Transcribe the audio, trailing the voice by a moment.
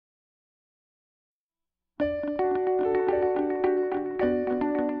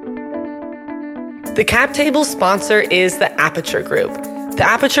The cap table sponsor is the Aperture Group. The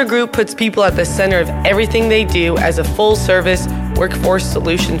Aperture Group puts people at the center of everything they do as a full-service workforce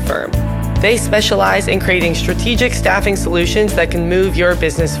solution firm. They specialize in creating strategic staffing solutions that can move your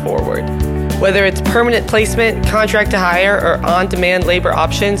business forward. Whether it's permanent placement, contract to hire, or on-demand labor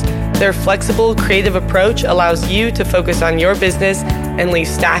options, their flexible, creative approach allows you to focus on your business and leave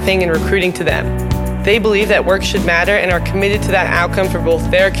staffing and recruiting to them. They believe that work should matter and are committed to that outcome for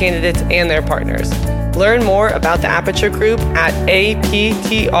both their candidates and their partners. Learn more about the Aperture Group at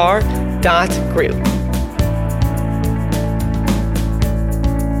aptr.group.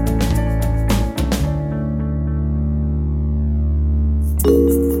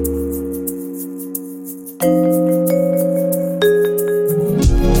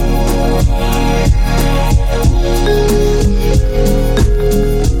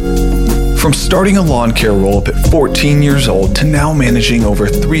 From starting a lawn care roll-up at 14 years old to now managing over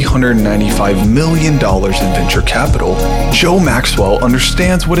 $395 million in venture capital, Joe Maxwell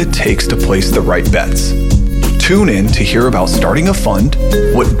understands what it takes to place the right bets. Tune in to hear about starting a fund,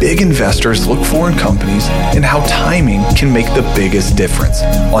 what big investors look for in companies, and how timing can make the biggest difference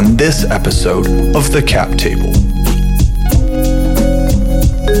on this episode of The Cap Table.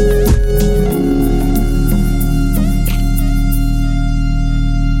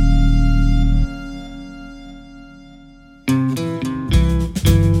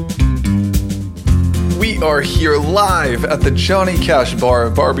 We are here live at the Johnny Cash Bar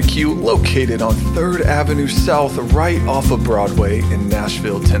and Barbecue located on 3rd Avenue South right off of Broadway in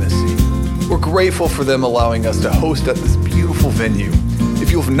Nashville, Tennessee. We're grateful for them allowing us to host at this beautiful venue.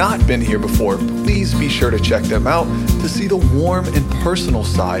 If you have not been here before, please be sure to check them out to see the warm and personal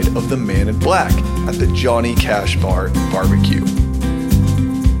side of the Man in Black at the Johnny Cash Bar and Barbecue.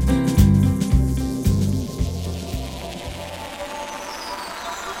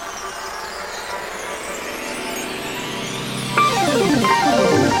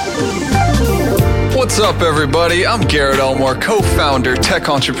 What's up, everybody? I'm Garrett Elmore, co-founder, tech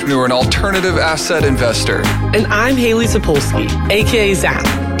entrepreneur, and alternative asset investor. And I'm Haley Sapolsky, aka Zap,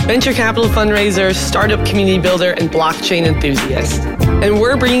 venture capital fundraiser, startup community builder, and blockchain enthusiast. And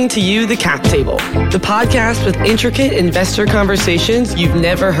we're bringing to you The Cap Table, the podcast with intricate investor conversations you've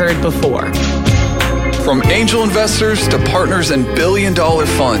never heard before. From angel investors to partners in billion-dollar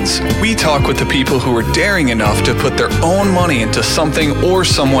funds, we talk with the people who are daring enough to put their own money into something or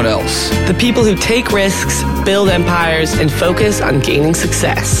someone else. The people who take risks, build empires, and focus on gaining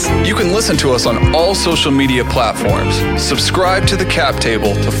success. You can listen to us on all social media platforms. Subscribe to The Cap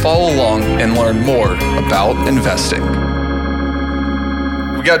Table to follow along and learn more about investing.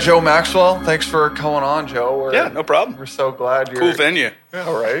 We got Joe Maxwell. Thanks for coming on, Joe. Yeah, no problem. We're so glad you're... Cool venue.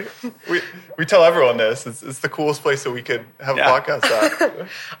 Yeah, right. We tell everyone this. It's the coolest place that we could have a podcast at.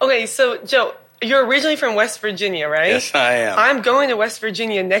 Okay, so Joe, you're originally from West Virginia, right? Yes, I am. I'm going to West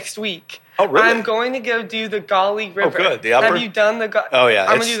Virginia next week. Oh, really? I'm going to go do the Gauley River. Oh, good. The upper? Have you done the Oh, yeah.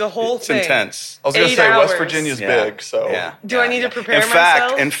 I'm going to do the whole thing. It's intense. I was going to 8 say, hours. West Virginia's big, so... Yeah. Do I need to prepare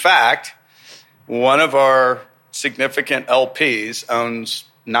myself? In fact, one of our significant LPs owns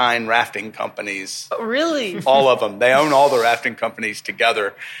 9 rafting companies. Oh, really? All of them. They own all the rafting companies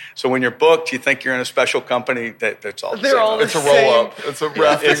together. So when you're booked, you think you're in a special company. That's all. They're all the It's a same. roll-up. It's a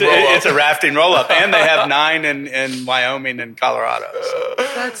rafting roll-up. It's a rafting roll-up. And they have 9 in Wyoming and Colorado. So.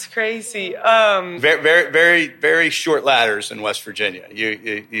 That's crazy. Very, very, very, very short ladders in West Virginia.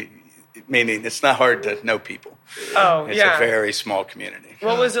 You meaning it's not hard to know people. Oh, It's yeah. a very small community.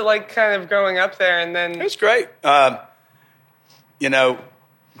 What was it like kind of growing up there and then... It was great.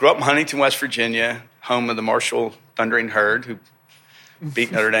 Grew up in Huntington, West Virginia, home of the Marshall Thundering Herd, who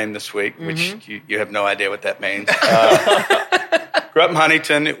beat Notre Dame this week, which you have no idea what that means. Grew up in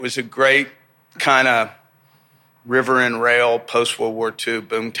Huntington. It was a great kind of river and rail, post-World War II,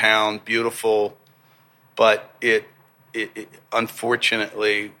 boomtown, beautiful. But it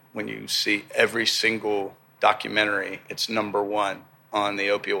unfortunately, when you see every single documentary, it's number 1 on the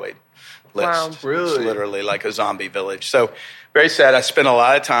opioid list. Wow. Really? It's literally like a zombie village. So very sad. I spent a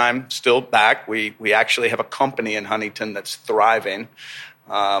lot of time still back. We actually have a company in Huntington that's thriving.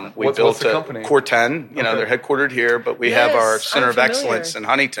 What's built the a company? Corten. They're headquartered here, but we have our Yes, Center I'm of Excellence familiar. in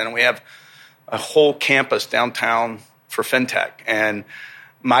Huntington, and we have a whole campus downtown for fintech. And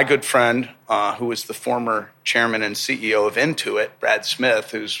my good friend, who was the former chairman and CEO of Intuit, Brad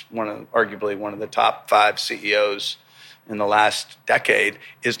Smith, who's arguably one of the top 5 CEOs in the last decade,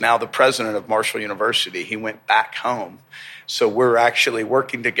 is now the president of Marshall University. He went back home. So we're actually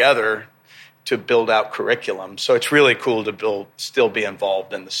working together to build out curriculum. So it's really cool to still be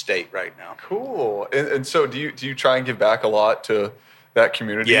involved in the state right now. Cool. And so do you try and give back a lot to that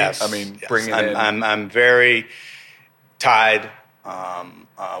community? Yes. I mean, bringing in. I'm very tied.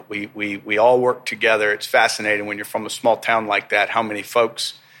 We all work together. It's fascinating when you're from a small town like that, how many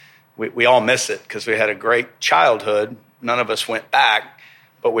folks, we all miss it because we had a great childhood. None of us went back,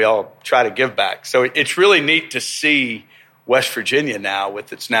 but we all try to give back. So it's really neat to see West Virginia now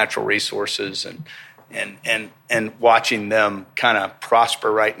with its natural resources and watching them kind of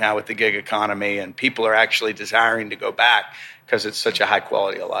prosper right now with the gig economy, and people are actually desiring to go back because it's such a high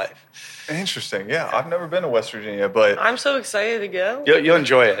quality of life. Interesting. Yeah, I've never been to West Virginia, but I'm so excited to go. You'll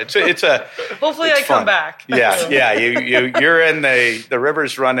enjoy it. It's Hopefully I come back. Yeah. You're in the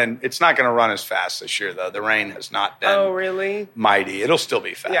river's running. It's not going to run as fast this year though. The rain has not been mighty. It'll still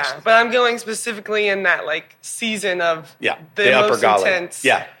be fast. Yeah, but I'm going specifically in that season of the most Upper Gauley. intense.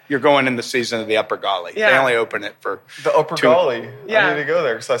 Yeah, you're going in the season of the Upper Gauley. Yeah. They only open it for the Upper Gauley. Yeah. I need to go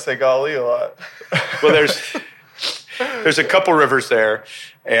there because I say Gauley a lot. Well, there's a couple rivers there,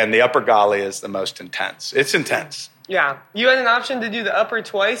 and the Upper Gauley is the most intense. It's intense. Yeah. You had an option to do the upper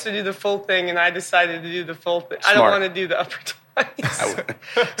twice or do the full thing, and I decided to do the full thing. I don't want to do the upper twice.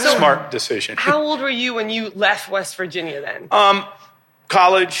 Smart decision. How old were you when you left West Virginia then?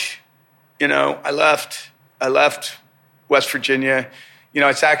 College, I left West Virginia.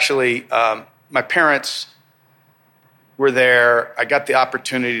 It's actually my parents were there. I got the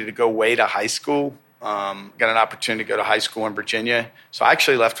opportunity to go way to high school. Got an opportunity to go to high school in Virginia. So I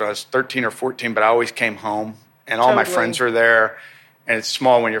actually left when I was 13 or 14, but I always came home. And all my friends were there. And it's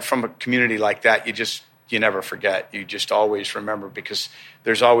small. When you're from a community like that, you never forget. You just always remember because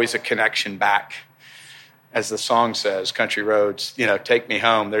there's always a connection back. As the song says, country roads, take me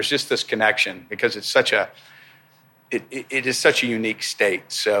home. There's just this connection because it's it is such a unique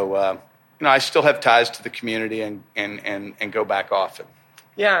state. So, I still have ties to the community and go back often.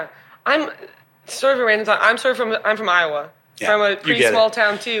 Yeah. I'm sort of a random thought. I'm from Iowa. Yeah, from a pretty small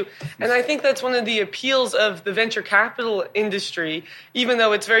town too. And I think that's one of the appeals of the venture capital industry, even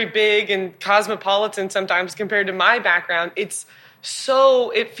though it's very big and cosmopolitan sometimes compared to my background. It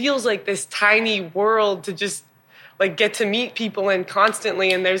feels like this tiny world to just get to meet people in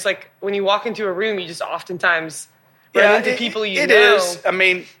constantly. And there's when you walk into a room, you just oftentimes run into people you know. It is. I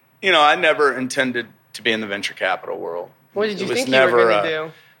mean, I never intended to be in the venture capital world. What did you think you were going to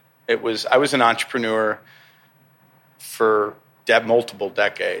do? I was an entrepreneur for multiple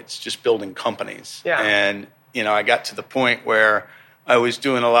decades, just building companies. Yeah. And, I got to the point where I was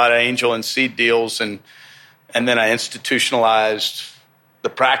doing a lot of angel and seed deals and then I institutionalized the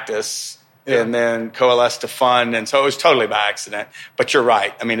practice and then coalesced a fund. And so it was totally by accident. But you're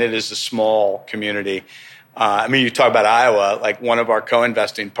right. I mean, it is a small community. You talk about Iowa, one of our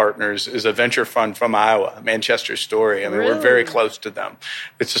co-investing partners is a venture fund from Iowa, Manchester Story. Really? We're very close to them.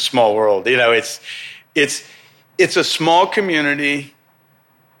 It's a small world. It's a small community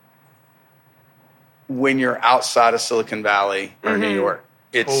when you're outside of Silicon Valley or New York.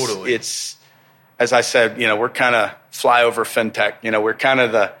 It's, as I said, we're kind of flyover fintech. We're kind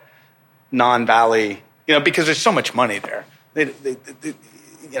of the non-Valley, because there's so much money there.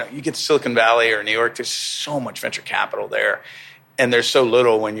 You get to Silicon Valley or New York, there's so much venture capital there. And there's so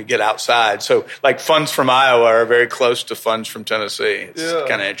little when you get outside. So, funds from Iowa are very close to funds from Tennessee. It's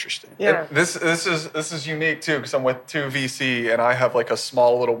kind of interesting. Yeah. This is unique too because I'm with 2VC and I have a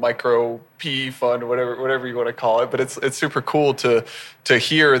small little micro PE fund, whatever you want to call it. But it's super cool to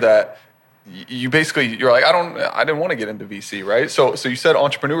hear that you basically you're I didn't want to get into VC, right? So you said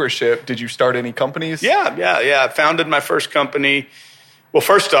entrepreneurship. Did you start any companies? Yeah. I founded my first company. Well,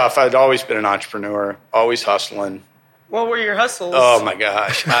 first off, I'd always been an entrepreneur, always hustling. What were your hustles? Oh, my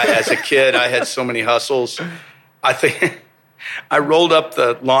gosh. As a kid, I had so many hustles. I think I rolled up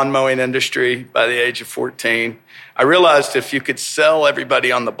the lawn mowing industry by the age of 14. I realized if you could sell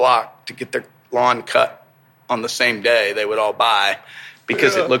everybody on the block to get their lawn cut on the same day, they would all buy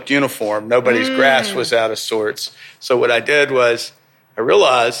because it looked uniform. Nobody's grass was out of sorts. So what I did was I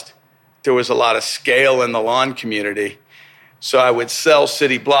realized there was a lot of scale in the lawn community. So I would sell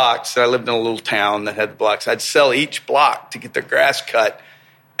city blocks. I lived in a little town that had the blocks. I'd sell each block to get their grass cut.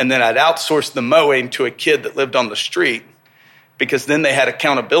 And then I'd outsource the mowing to a kid that lived on the street because then they had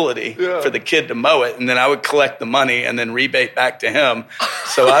accountability for the kid to mow it. And then I would collect the money and then rebate back to him.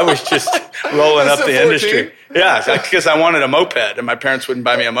 So I was just rolling up the industry. Yeah, because I wanted a moped and my parents wouldn't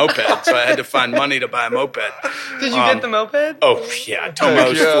buy me a moped. So I had to find money to buy a moped. Did you get the moped? Oh, yeah.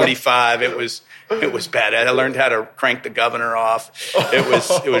 Tomos 45. It was bad. I learned how to crank the governor off. It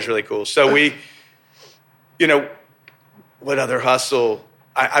was really cool. So we, what other hustle?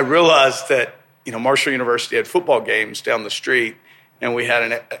 I realized that, Marshall University had football games down the street, and we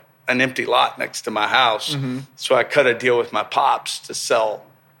had an empty lot next to my house. So I cut a deal with my pops to sell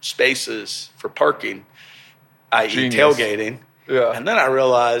spaces for parking, i.e. tailgating. Yeah. And then I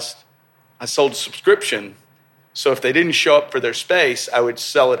realized I sold a subscription. So if they didn't show up for their space, I would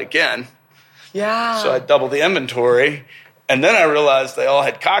sell it again. Yeah. So I doubled the inventory. And then I realized they all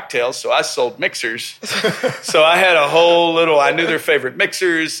had cocktails, so I sold mixers. So I had a whole I knew their favorite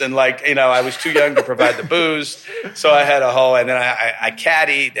mixers, and I was too young to provide the booze. So I had and then I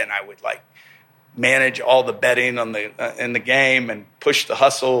caddied, and I would manage all the betting in the game and push the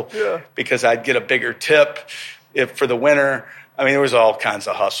hustle because I'd get a bigger tip for the winner. I mean, there was all kinds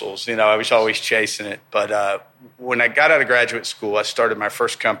of hustles. I was always chasing it. But when I got out of graduate school, I started my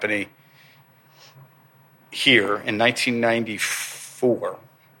first company here in 1994.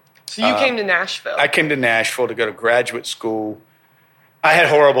 So you came to Nashville. I came to Nashville to go to graduate school. I had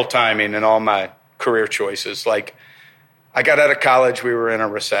horrible timing in all my career choices. I got out of college, we were in a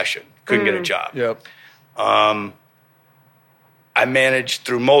recession. Couldn't get a job. Yep. I managed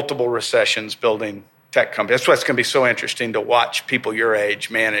through multiple recessions building tech companies. That's why it's going to be so interesting to watch people your age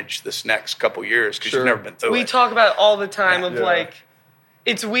manage this next couple years because you've never been through it. We talk about it all the time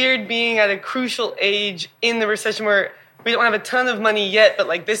it's weird being at a crucial age in the recession where we don't have a ton of money yet,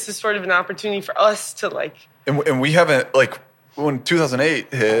 but this is sort of an opportunity for us to And we haven't when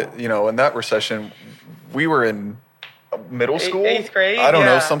 2008 hit, in that recession, we were in middle school, 8th grade. I don't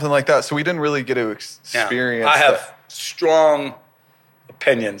know, something like that. So we didn't really get to experience. I have strong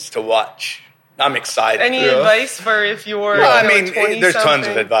opinions to watch. I'm excited. Any advice for if you're? There's tons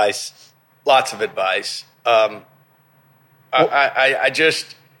of advice, lots of advice.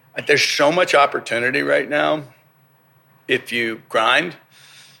 There's so much opportunity right now if you grind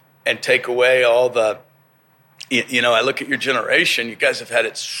and take away all the, I look at your generation, you guys have had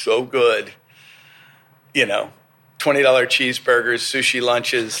it so good, $20 cheeseburgers, sushi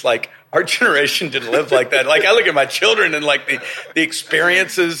lunches, our generation didn't live like that. I look at my children and the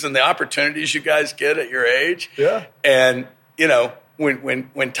experiences and the opportunities you guys get at your age. Yeah. And,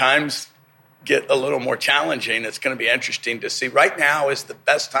 when times get a little more challenging, it's going to be interesting to see. Right now is the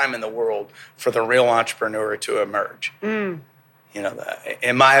best time in the world for the real entrepreneur to emerge. In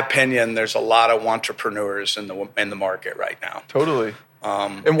my opinion, there's a lot of entrepreneurs in the market right now. Totally.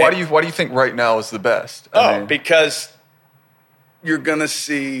 And why do you think right now is the best? Because you're going to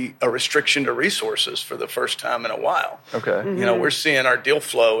see a restriction to resources for the first time in a while. Okay. We're seeing our deal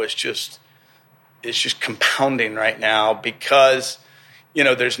flow is just compounding right now because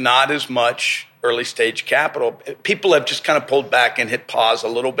there's not as much early stage capital. People have just kind of pulled back and hit pause a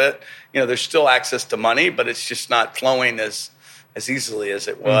little bit. There's still access to money, but it's just not flowing as easily as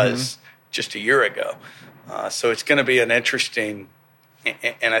it was just a year ago. So it's going to be an interesting,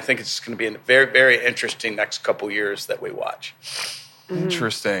 and I think it's going to be a very, very interesting next couple years that we watch.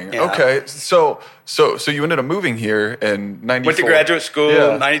 Interesting. Yeah. Okay. So you ended up moving here in 94. Went to graduate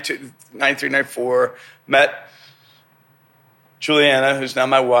school, 92, 93, 94, met Juliana, who's now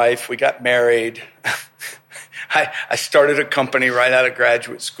my wife. We got married. I started a company right out of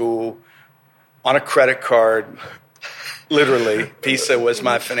graduate school on a credit card. Literally, Visa was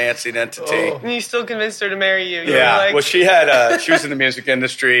my financing entity. And you still convinced her to marry you. Yeah. Well, she was in the music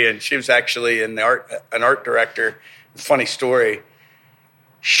industry, and she was actually an art director. Funny story.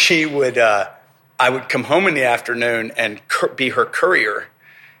 I would come home in the afternoon and be her courier,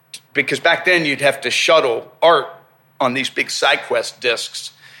 because back then you'd have to shuttle art on these big SideQuest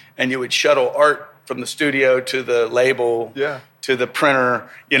discs, and you would shuttle art from the studio to the label, to the printer,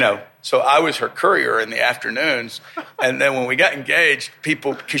 So I was her courier in the afternoons. And then when we got engaged,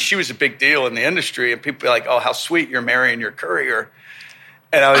 people, because she was a big deal in the industry, and people were like, oh, how sweet, you're marrying your courier.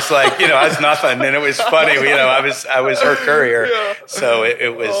 And I was like, I was nothing. And it was funny, I was her courier. Yeah. So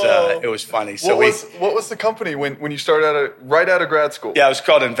it was funny. So what was the company when you started right out of grad school? Yeah, it was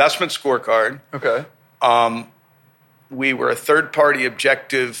called Investment Scorecard. Okay. We were a third-party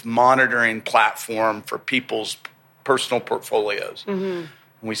objective monitoring platform for people's personal portfolios. Mm-hmm.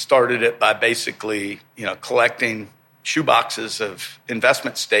 We started it by basically, collecting shoeboxes of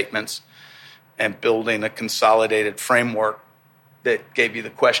investment statements and building a consolidated framework that gave you the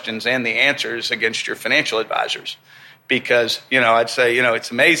questions and the answers against your financial advisors. Because, I'd say,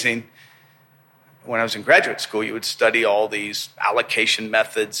 it's amazing. When I was in graduate school, you would study all these allocation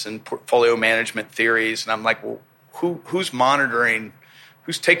methods and portfolio management theories. And I'm like, well, who's monitoring,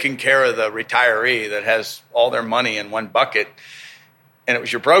 who's taking care of the retiree that has all their money in one bucket? And it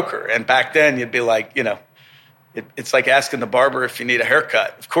was your broker. And back then you'd be like, it's like asking the barber if you need a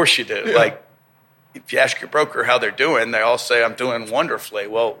haircut. Of course you do. Yeah. If you ask your broker how they're doing, they all say, I'm doing wonderfully.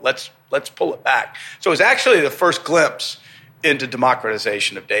 Well, let's pull it back. So it was actually the first glimpse into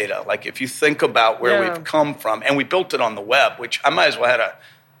democratization of data. Like if you think about where we've come from, and we built it on the web, which I might as well had a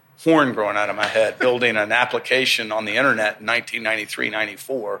horn growing out of my head, building an application on the internet in 1993,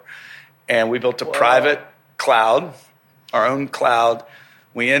 94. And we built a private cloud, our own cloud.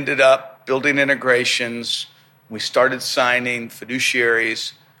 We ended up building integrations. We started signing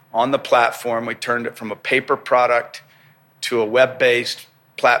fiduciaries on the platform. We turned it from a paper product to a web-based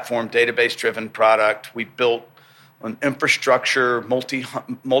platform, database-driven product. We built an infrastructure,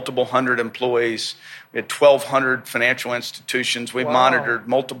 multiple hundred employees. We had 1,200 financial institutions. We monitored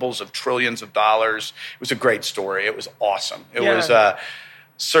multiples of trillions of dollars. It was a great story. It was awesome. It was a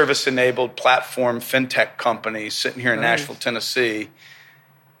service-enabled platform fintech company sitting here in Nashville, Tennessee.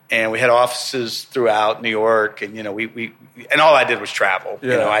 And we had offices throughout New York, and we and all I did was travel.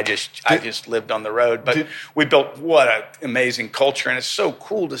 Yeah. I just lived on the road. But we built what an amazing culture, and it's so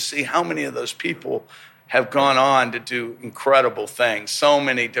cool to see how many of those people have gone on to do incredible things. So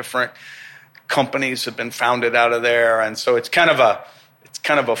many different companies have been founded out of there, and so it's kind of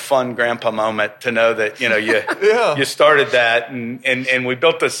a fun grandpa moment to know that you started that, and we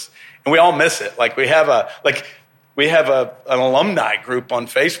built this, and we all miss it. Like we have an alumni group on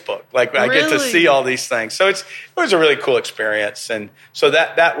Facebook. Like I get to see all these things. So it was a really cool experience. And so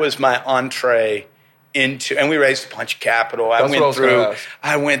that was my entree into, and we raised a bunch of capital. I went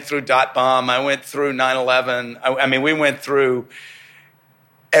through dot bomb. I went through 9/11. I mean, we went through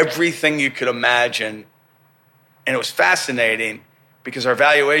everything you could imagine. And it was fascinating because our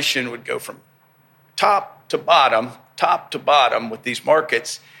valuation would go from top to bottom with these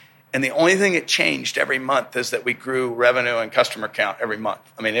markets. And the only thing that changed every month is that we grew revenue and customer count every month.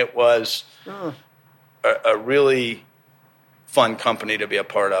 I mean, it was a really fun company to be a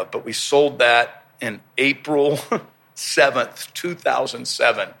part of. But we sold that in April 7th,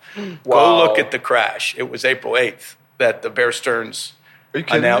 2007. Wow. Go look at the crash. It was April 8th that the Bear Stearns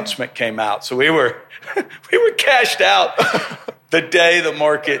announcement came out. So we were cashed out the day the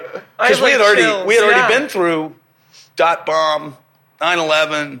market, because we had already been through dot bomb,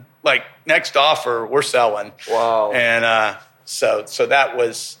 9/11. Like next offer, we're selling. Wow! And so that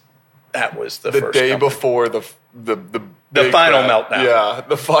was the first day company. Before the final meltdown. Yeah,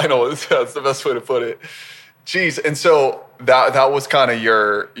 the final that's the best way to put it. Jeez, and so that was kind of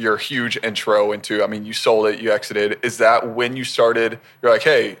your huge intro into. I mean, you sold it, you exited. Is that when you started? You're like,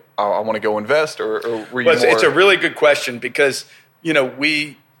 hey, I want to go invest, or were you? Well, it's a really good question because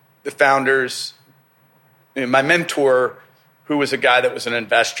we, the founders, my mentor, who was a guy that was an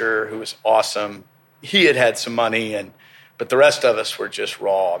investor who was awesome. He had some money, but the rest of us were just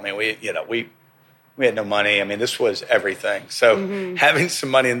raw. I mean, we had no money. I mean, this was everything. So having some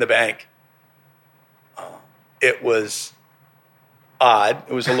money in the bank, it was odd.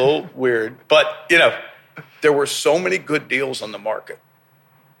 It was a little weird, but there were so many good deals on the market.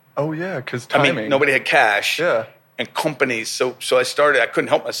 Oh yeah, because timing. I mean, nobody had cash. Yeah. And companies. So I couldn't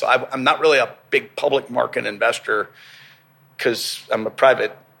help myself. I'm not really a big public market investor, because I'm a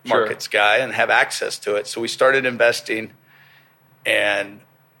private markets guy and have access to it. So we started investing and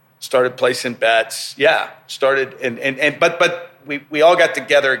started placing bets. Yeah, but we all got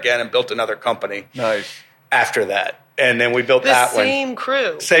together again and built another company. Nice. After that. And then we built that one. Same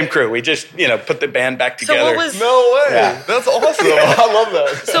crew. We just, put the band back together. So no way. Yeah. That's awesome. I love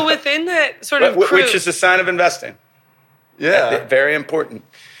that. So within that sort of crew. Which is a sign of investing. Yeah. Very important.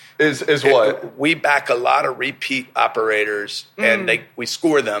 Is what? We back a lot of repeat operators, and we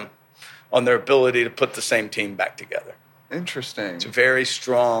score them on their ability to put the same team back together. Interesting. It's a very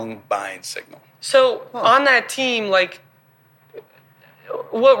strong buying signal. So on that team, like,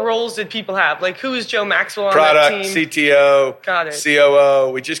 what roles did people have? Like, who is Joe Maxwell on that team? Product, CTO, Got it.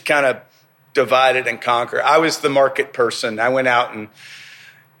 COO. We just kind of divided and conquered. I was the market person. I went out and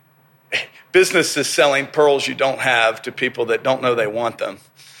business is selling pearls you don't have to people that don't know they want them.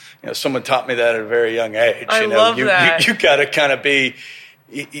 Someone taught me that at a very young age. I love that. You got to kind of be,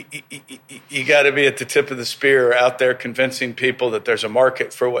 you got to be at the tip of the spear out there convincing people that there's a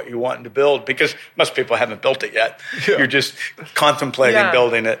market for what you're wanting to build, because most people haven't built it yet. Yeah. You're just contemplating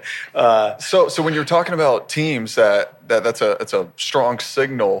building it. So when you're talking about teams, that's a strong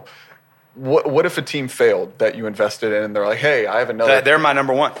signal. What if a team failed that you invested in and they're like, hey, I have another. They're my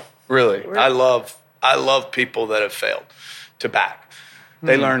number one. Really? I love people that have failed to back.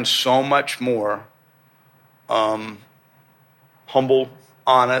 They learn so much more. Humble,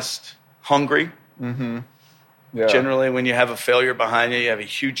 honest, hungry. Mm-hmm. Yeah. Generally, when you have a failure behind you, you have a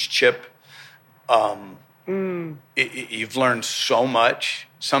huge chip. You've learned so much.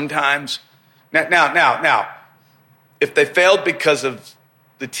 Sometimes, now, if they failed because of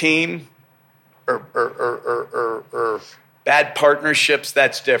the team or bad partnerships,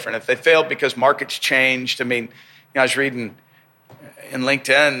 that's different. If they failed because markets changed, I mean, I was reading in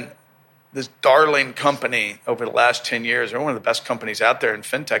LinkedIn, this darling company over the last 10 years, they're one of the best companies out there in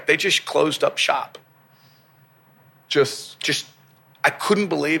fintech. They just closed up shop. Just, I couldn't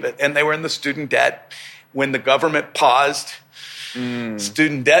believe it. And they were in the student debt when the government paused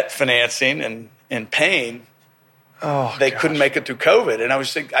student debt financing and paying. They couldn't make it through COVID. And I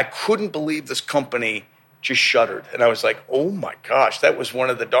was thinking, I couldn't believe this company just shuttered. And I was like, oh my gosh, that was one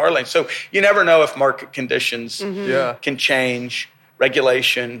of the darlings. So you never know if market conditions can change,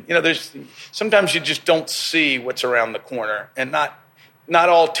 regulation. There's sometimes you just don't see what's around the corner. And not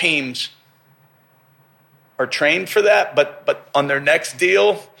all teams are trained for that, but on their next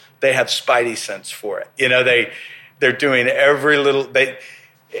deal, they have spidey sense for it. They're doing every little,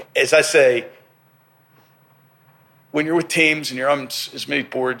 as I say, when you're with teams and you're on as many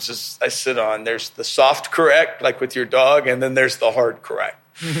boards as I sit on, there's the soft correct, like with your dog, and then there's the hard correct.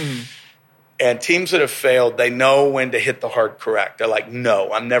 And teams that have failed, they know when to hit the hard correct. They're like,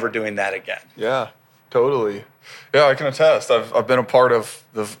 no, I'm never doing that again. Yeah, totally. Yeah, I can attest. I've been a part of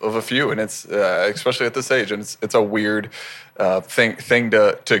a few, and it's especially at this age, and it's a weird thing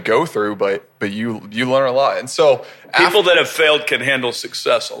to go through, but you learn a lot. And so people that have failed can handle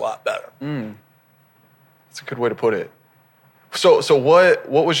success a lot better. That's a good way to put it. So what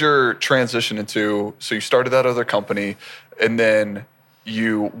was your transition into? So you started that other company, and then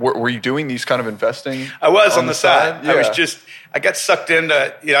were you doing these kind of investing? I was on the side. Yeah. I got sucked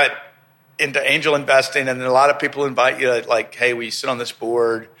into angel investing, and then a lot of people invite you like, hey, will you sit on this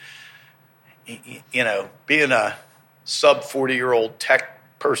board? Being a sub 40-year-old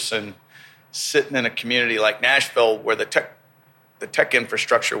tech person sitting in a community like Nashville where the tech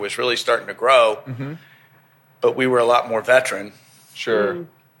infrastructure was really starting to grow. But we were a lot more veteran. Sure.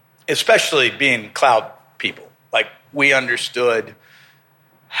 Especially being cloud people. Like, we understood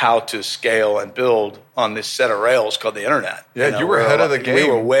how to scale and build on this set of rails called the internet. Yeah, you were ahead of the game. We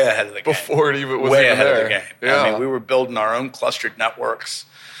were way ahead of the game. Before it even was way even ahead there. of the game. Yeah. I mean, we were building our own clustered networks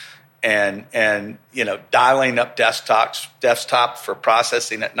and dialing up desktop for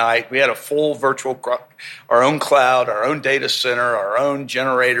processing at night. We had a full our own cloud, our own data center, our own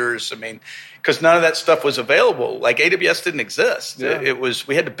generators. I mean, because none of that stuff was available. Like, AWS didn't exist. Yeah.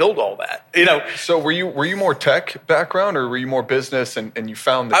 We had to build all that. So were you more tech background, or were you more business and you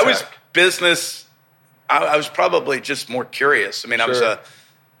found the tech? I was business. I was probably just more curious. I mean, I was a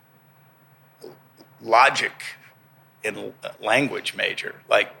logic and language major.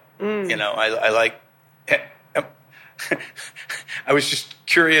 Like, I like. I was just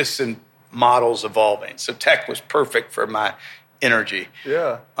curious in models evolving. So tech was perfect for my energy,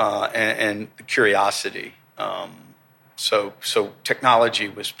 and curiosity. So technology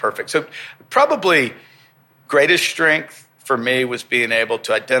was perfect. So probably greatest strength for me was being able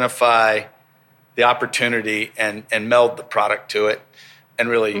to identify the opportunity and meld the product to it, and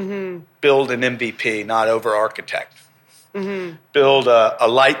really build an MVP, not over-architect. Build a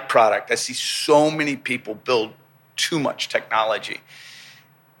light product. I see so many people build too much technology,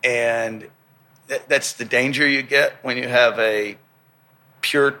 and that's the danger you get when you have a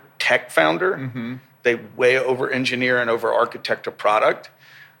pure tech founder. They way over-engineer and over-architect a product.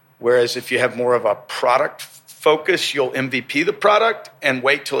 Whereas if you have more of a product focus, you'll MVP the product and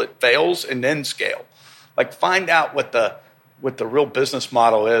wait till it fails and then scale. Like, find out what the real business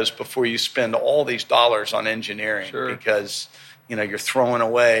model is before you spend all these dollars on engineering. Sure. Because you're throwing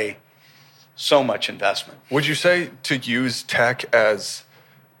away so much investment. Would you say to use tech as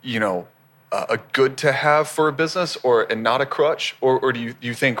a good to have for a business, and not a crutch, or do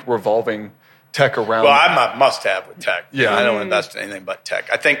you think revolving tech around? Well, I'm a must-have with tech. Yeah, I don't invest in anything but tech.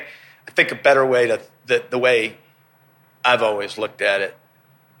 I think a better way the way I've always looked at it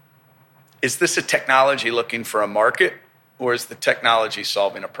is: this a technology looking for a market, or is the technology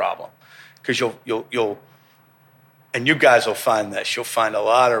solving a problem? Because you'll and you guys will find this. You'll find a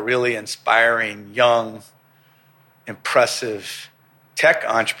lot of really inspiring, young, impressive tech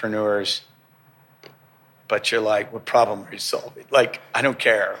entrepreneurs. But you're like, what problem are you solving? Like, I don't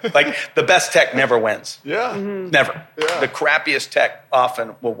care. Like, the best tech never wins. Yeah. Never. Yeah. The crappiest tech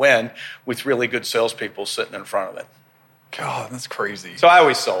often will win with really good salespeople sitting in front of it. God, that's crazy. So I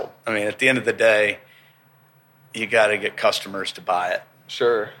always sold. I mean, at the end of the day, you got to get customers to buy it.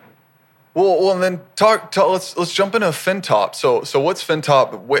 Sure. Well, and then let's jump into FinTop. So what's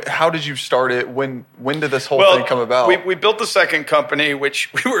FinTop? How did you start it? When did this whole thing come about? We built the second company,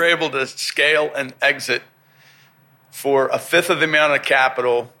 which we were able to scale and exit for a fifth of the amount of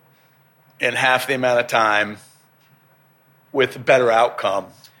capital in half the amount of time with a better outcome.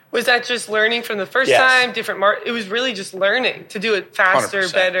 Was that just learning from the first time, different it was really just learning to do it faster,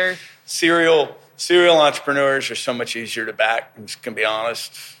 100%. better. Serial entrepreneurs are so much easier to back. I'm just going to be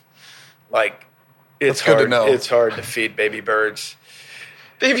honest. Like, it's hard. It's hard to feed baby birds.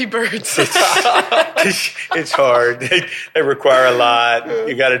 Baby birds. It's hard. They require a lot.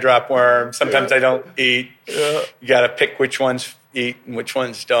 You got to drop worms. Sometimes they don't eat. You got to pick which ones eat and which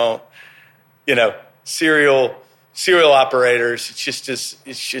ones don't. Serial operators. It's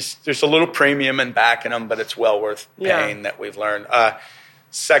just there's a little premium in backing them, but it's well worth paying that we've learned.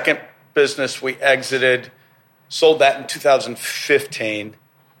 Second business we exited, sold that in 2015,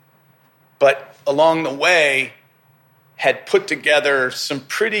 but along the way had put together some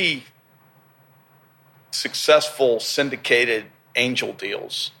pretty successful syndicated angel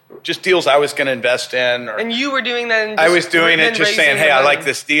deals, just deals I was going to invest in. And you were doing that? I was doing it, just saying, hey, I like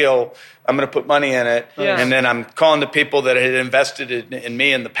this deal. I'm going to put money in it. Yeah. And then I'm calling the people that had invested in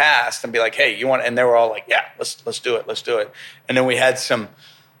me in the past and be like, hey, you want, and they were all like, yeah, let's do it. Let's do it. And then we had some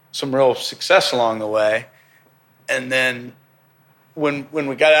real success along the way. And then when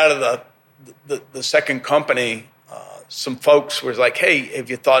we got out of the second company, some folks were like, hey, have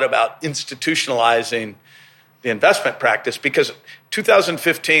you thought about institutionalizing the investment practice? Because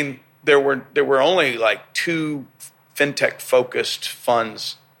 2015, there were only like 2 fintech focused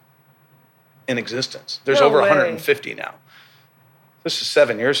funds in existence. There's over 150 now. This is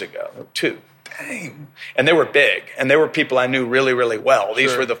 7 years ago. 2. Dang. And they were big, and they were people I knew really, really well.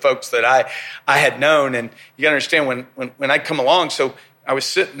 These were the folks that I had known. And you gotta understand when I come along, so I was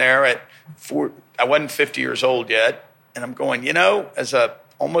sitting there I wasn't 50 years old yet, and I'm going, as a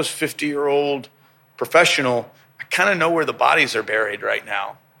almost 50-year-old professional, I kind of know where the bodies are buried right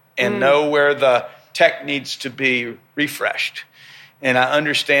now and know where the tech needs to be refreshed. And I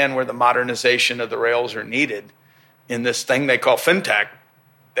understand where the modernization of the rails are needed in this thing they call fintech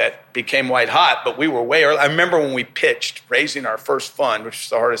that became white hot, but we were way early. I remember when we pitched raising our first fund, which is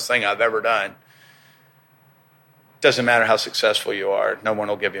the hardest thing I've ever done. Doesn't matter how successful you are, no one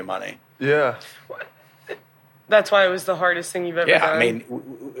will give you money. Yeah. That's why it was the hardest thing you've ever done. Yeah, I mean,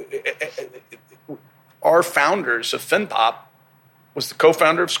 our founders of FinTop was the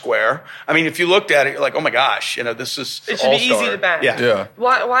co-founder of Square. I mean, if you looked at it, you're like, oh my gosh, this is it should be easy to back. Yeah.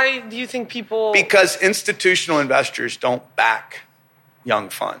 Why do you think people? Because institutional investors don't back young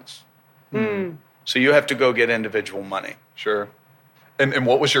funds. So you have to go get individual money. Sure. And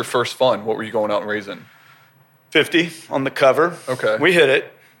what was your first fund? What were you going out and raising? 50 on the cover. Okay. We hit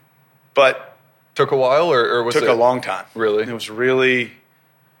it, but took a while, or was it? Took a long time. Really? It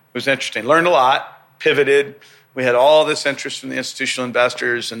was interesting. Learned a lot, pivoted. We had all this interest from the institutional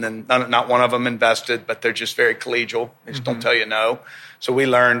investors, and then not one of them invested, but they're just very collegial. They just don't tell you no. So we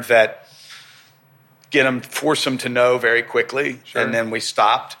learned that force them to know very quickly, and then we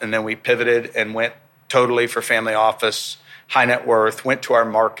stopped, and then we pivoted and went totally for family office, high net worth, went to our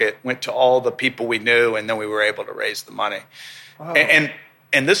market, went to all the people we knew, and then we were able to raise the money. Wow.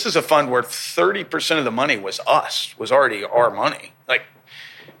 And this is a fund where 30% of the money was already our money.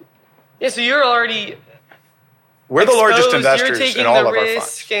 So you're already... We're the largest investors in all of our funds. You're taking the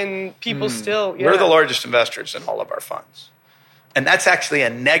risk, and people still... We're the largest investors in all of our funds. And that's actually a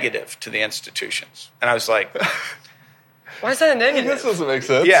negative to the institutions. And I was like... Why is that a negative? This doesn't make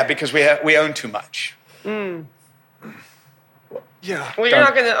sense. Yeah, because we own too much. Yeah. Well, you're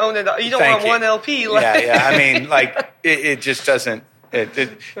not going to own it. You don't want one LP. Yeah. I mean, it just doesn't...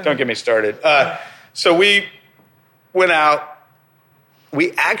 don't get me started. So we went out.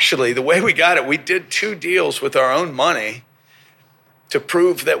 We actually, the way we got it, we did 2 deals with our own money to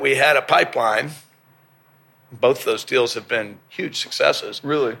prove that we had a pipeline. Both those deals have been huge successes.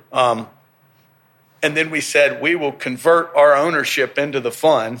 Really? And then we said we will convert our ownership into the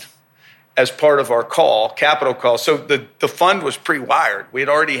fund as part of our capital call. So the fund was pre-wired. We had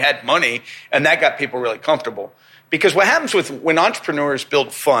already had money, and that got people really comfortable. Because what happens when entrepreneurs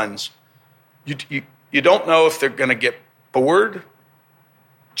build funds, you don't know if they're going to get bored,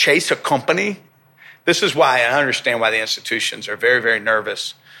 chase a company. This is why I understand why the institutions are very, very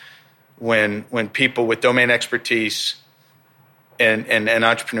nervous when people with domain expertise and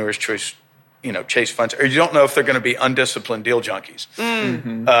entrepreneurs chase funds, or you don't know if they're going to be undisciplined deal junkies.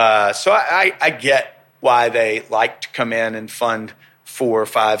 So I get why they like to come in and fund 4,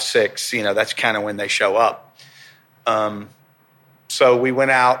 5, 6. That's kind of when they show up. So we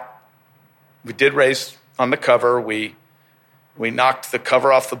went out. We did raise on the cover. We knocked the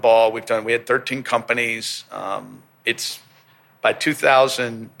cover off the ball. We had 13 companies. It's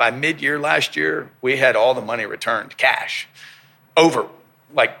by mid-year last year, we had all the money returned, cash, over.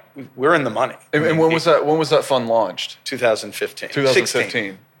 We're in the money. And when was that fund launched? 2015.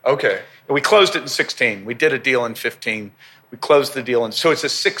 2015. Okay. And we closed it in 16. We did a deal in 15. We closed the deal. And so it's a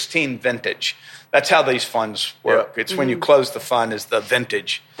 16 vintage. That's how these funds work. Yeah. It's when you close the fund is the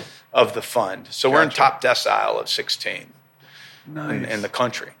vintage of the fund. So we're in top decile of 16 in the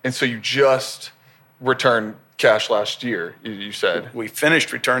country. And so you just returned cash last year, you said. We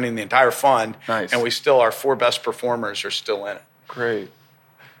finished returning the entire fund. Nice. And our 4 best performers are still in it. Great.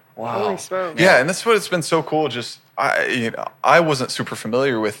 Wow. Holy smokes. Yeah, and that's what it's been so cool. Just I wasn't super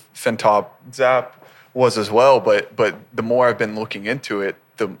familiar with FinTop. Zap was as well, but the more I've been looking into it,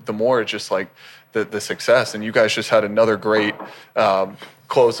 the more it's just like the success. And you guys just had another great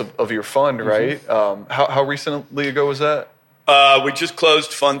close of your fund, right? How recently ago was that? We just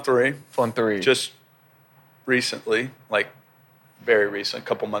closed Fund 3. Fund 3. Just recently, like very recent, a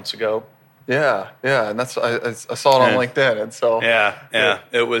couple months ago. Yeah, and that's I saw it on LinkedIn, and so yeah.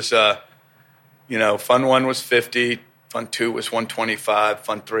 It was, Fund 1 was 50, Fund 2 was 125,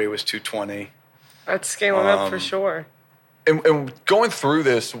 Fund 3 was 220. That's scaling up for sure. And going through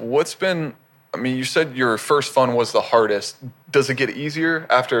this, what's been? I mean, you said your first fund was the hardest. Does it get easier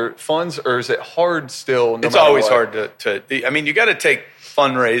after funds, or is it hard still? It's always hard to. I mean, you got to take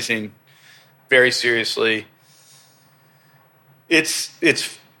fundraising very seriously.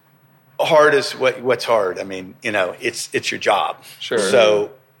 It's hard as what's hard. I mean, it's your job. Sure.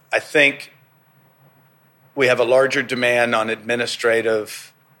 So I think we have a larger demand on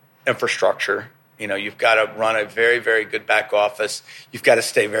administrative infrastructure. You've got to run a very, very good back office. You've got to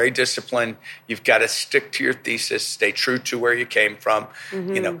stay very disciplined. You've got to stick to your thesis, stay true to where you came from.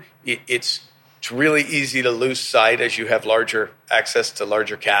 It's really easy to lose sight as you have larger access to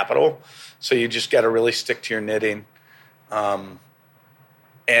larger capital. So you just got to really stick to your knitting.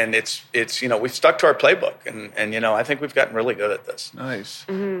 And it's we've stuck to our playbook, and I think we've gotten really good at this. Nice.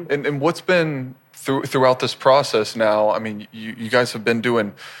 And what's been throughout this process now? I mean, you guys have been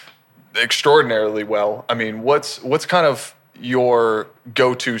doing extraordinarily well. I mean, what's kind of your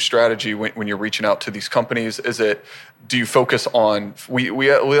go-to strategy when you're reaching out to these companies? Do you focus on? We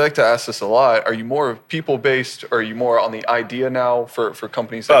like to ask this a lot. Are you more people-based, or are you more on the idea now for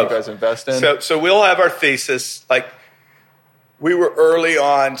companies that you guys invest in? So we'll have our thesis like. We were early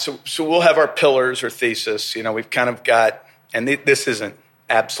on, so we'll have our pillars or thesis. We've kind of got, and this isn't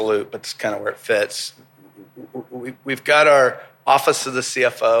absolute, but it's kind of where it fits. We've got our office of the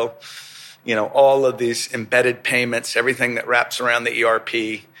CFO, all of these embedded payments, everything that wraps around the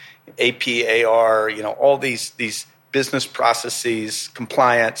ERP, AP, AR, all these business processes,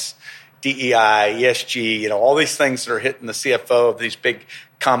 compliance, DEI, ESG, all these things that are hitting the CFO of these big,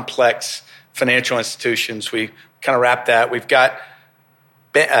 complex financial institutions. We kind of wrap that. We've got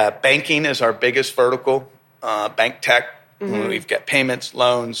banking is our biggest vertical, bank tech. We've got payments,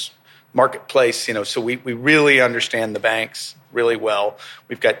 loans, marketplace. So we really understand the banks really well.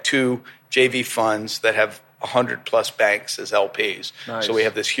 We've got 2 JV funds that have 100+ banks as LPs. Nice. So we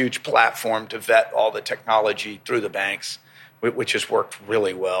have this huge platform to vet all the technology through the banks, which has worked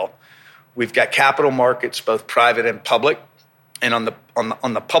really well. We've got capital markets, both private and public. And on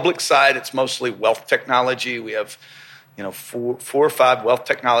the public side, it's mostly wealth technology. We have, 4 or 5 wealth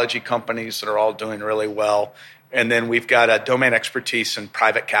technology companies that are all doing really well. And then we've got a domain expertise in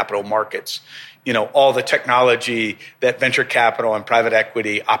private capital markets. All the technology that venture capital and private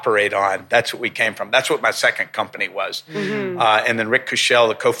equity operate on. That's what we came from. That's what my second company was. And then Rick Cushell,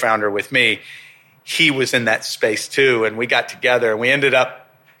 the co-founder with me, he was in that space too. And we got together and we ended up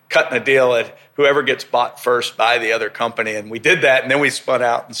cutting a deal at whoever gets bought first by the other company. And we did that, and then we spun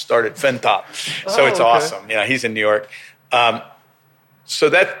out and started FinTop. So it's awesome. He's in New York. So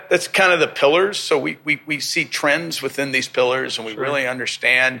that's kind of the pillars. So we see trends within these pillars, and we really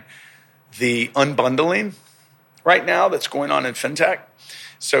understand the unbundling right now that's going on in FinTech.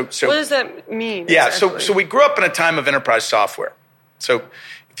 So what does that mean? Yeah, exactly? so we grew up in a time of enterprise software. So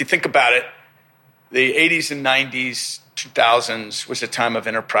if you think about it, the 80s and 90s, 2000s was a time of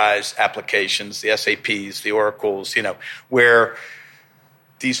enterprise applications, the SAPs, the Oracles, where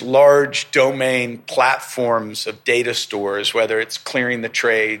these large domain platforms of data stores, whether it's clearing the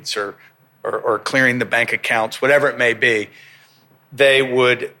trades or clearing the bank accounts, whatever it may be, they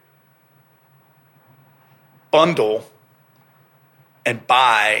would bundle and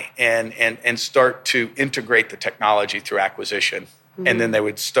buy and start to integrate the technology through acquisition. And then they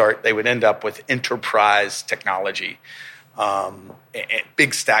would end up with enterprise technology,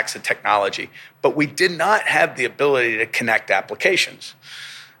 big stacks of technology. But we did not have the ability to connect applications.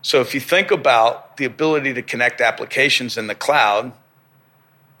 So if you think about the ability to connect applications in the cloud,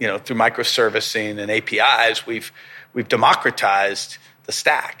 through microservicing and APIs, we've democratized the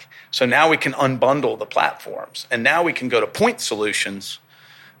stack. So now we can unbundle the platforms. And now we can go to point solutions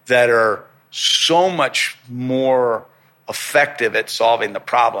that are so much more effective at solving the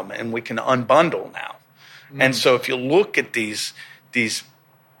problem, and we can unbundle now. And so if you look at these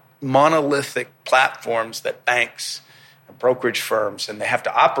monolithic platforms that banks and brokerage firms and they have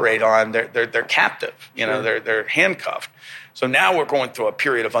to operate on, they're captive. They're handcuffed. So now we're going through a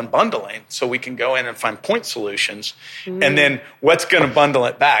period of unbundling, so we can go in and find point solutions. And then what's going to bundle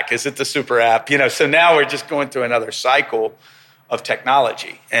it back? Is it the super app? So now we're just going through another cycle of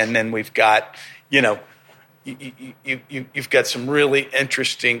technology. And then we've got, you've got some really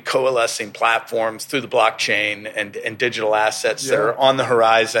interesting coalescing platforms through the blockchain and digital assets that are on the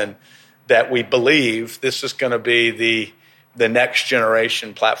horizon that we believe this is going to be the next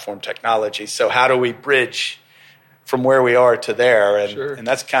generation platform technology. So how do we bridge from where we are to there? And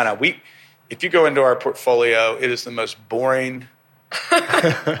that's kind of, if you go into our portfolio, it is the most boring.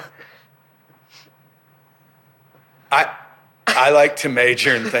 I like to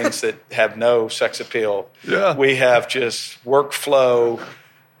major in things that have no sex appeal. Yeah. We have just workflow,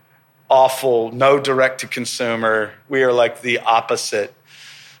 awful, no direct to consumer. We are like the opposite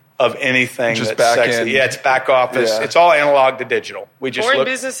of anything just that's back sexy. in. Yeah, it's back office. Yeah. It's all analog to digital. We just Boring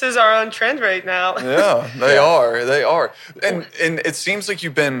businesses are on trend right now. Yeah, they are. They are. And it seems like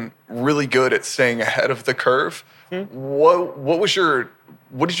you've been really good at staying ahead of the curve. What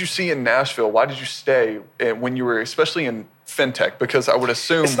did you see in Nashville? Why did you stay when you were, especially in fintech? Because I would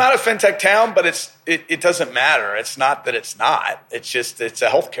assume it's not a fintech town, but it doesn't matter. It's not that it's not. It's just it's a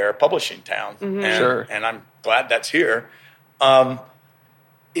healthcare publishing town, and I'm glad that's here.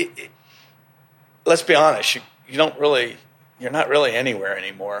 Let's be honest. You're not really anywhere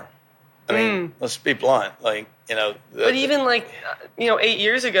anymore. I mean, let's be blunt. But even 8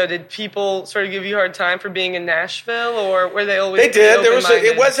 years ago, did people sort of give you a hard time for being in Nashville, or were they always? They did.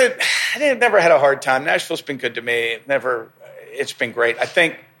 I never had a hard time. Nashville's been good to me. It's been great. I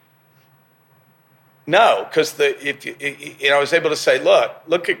think no, because I was able to say,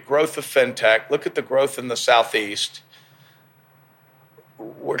 look at growth of fintech. Look at the growth in the Southeast.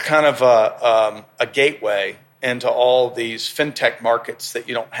 We're kind of a gateway into all these fintech markets that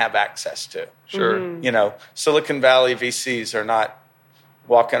you don't have access to. Sure. Silicon Valley VCs are not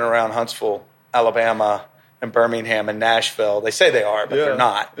walking around Huntsville, Alabama, and Birmingham and Nashville. They say they are, but they're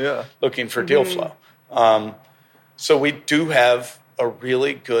not looking for deal flow. So we do have a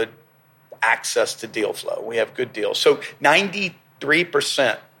really good access to deal flow. We have good deals. So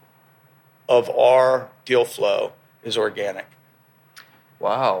 93% of our deal flow is organic.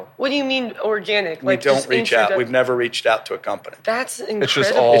 Wow. What do you mean organic? We don't reach out. We've never reached out to a company. That's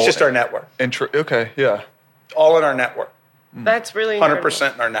incredible. It's just our network. Okay, yeah. All in our network. That's really incredible.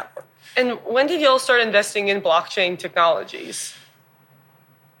 100% in our network. And when did you all start investing in blockchain technologies?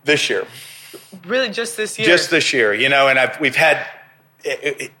 This year. Really, just this year? Just this year, and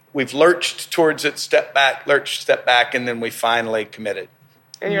we've lurched towards it, step back, and then we finally committed.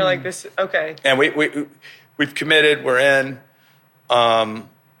 And you're like, this, okay. And we've committed, we're in.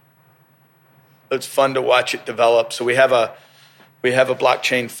 It's fun to watch it develop. So we have a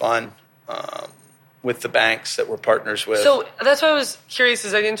blockchain fund with the banks that we're partners with. So that's why I was curious,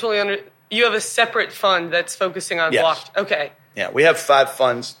 is I didn't totally you have a separate fund that's focusing on blockchain. Okay. Yeah, we have 5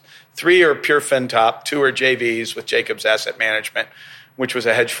 funds. 3 are pure FinTop, 2 are JVs with Jacobs Asset Management, which was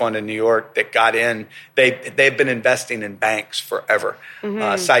a hedge fund in New York that got in. They've been investing in banks forever.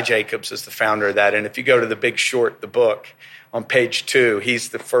 Cy Jacobs is the founder of that. And if you go to The Big Short, the book, on page 2, he's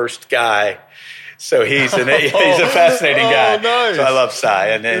the first guy. So he's a fascinating guy. Nice. So I love Cy.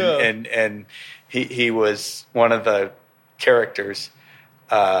 And he was one of the characters,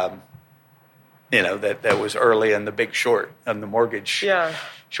 that was early in The Big Short, on the mortgage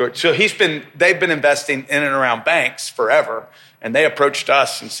short. So they've been investing in and around banks forever. And they approached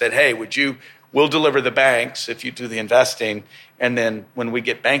us and said, hey, we'll deliver the banks if you do the investing. And then when we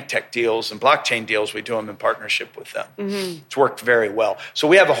get bank tech deals and blockchain deals, we do them in partnership with them. It's worked very well. So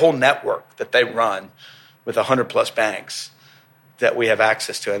we have a whole network that they run with 100+ banks that we have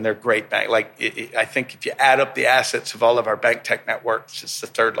access to, and they're great banks. I think if you add up the assets of all of our bank tech networks, it's the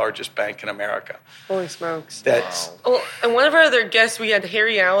 3rd largest bank in America. Holy smokes. Wow. Well, and one of our other guests, we had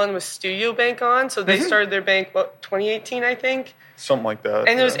Harry Allen with Studio Bank on. So they started their bank, 2018, I think? Something like that.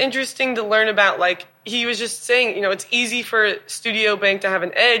 And it was interesting to learn about, he was just saying, it's easy for Studio Bank to have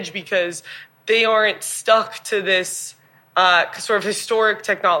an edge because they aren't stuck to this sort of historic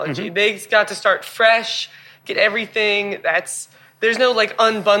technology. They got to start fresh, get everything there's no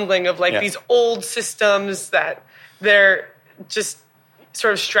unbundling of these old systems that they're just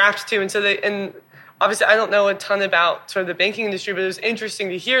sort of strapped to. And so obviously I don't know a ton about sort of the banking industry, but it was interesting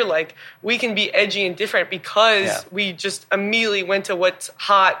to hear like we can be edgy and different because we just immediately went to what's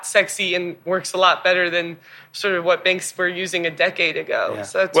hot, sexy, and works a lot better than sort of what banks were using a decade ago. Yeah.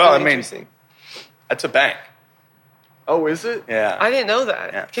 So that's really interesting. That's a bank. Oh, is it? Yeah. I didn't know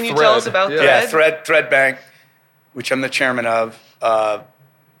that. Yeah. Can you tell us about Thread? Yeah, Thread Bank, which I'm the chairman of.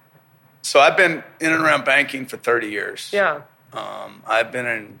 So I've been in and around banking for 30 years. Yeah. I've been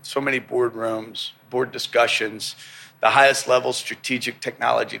in so many boardrooms, board discussions, the highest level strategic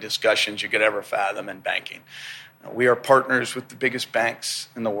technology discussions you could ever fathom in banking. We are partners with the biggest banks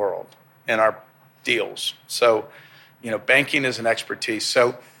in the world in our deals. So, banking is an expertise.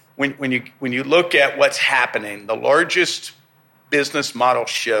 So when you look at what's happening, the largest business model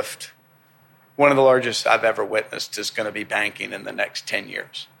shift, one of the largest I've ever witnessed, is going to be banking in the next 10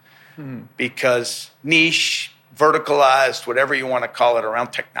 years. Because niche, verticalized, whatever you want to call it,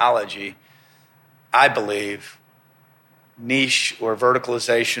 around technology, I believe niche or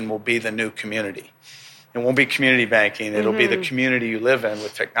verticalization will be the new community. It won't be community banking. It'll be the community you live in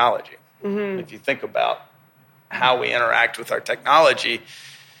with technology. If you think about how we interact with our technology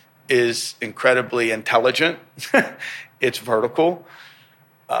is incredibly intelligent. It's vertical.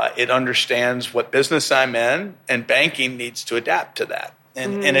 It understands what business I'm in, and banking needs to adapt to that.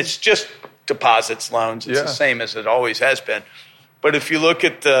 And it's just deposits, loans. It's the same as it always has been. But if you look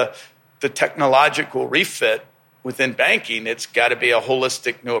at the technological refit within banking, it's got to be a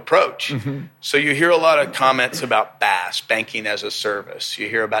holistic new approach. So you hear a lot of comments about BaaS, banking as a service. You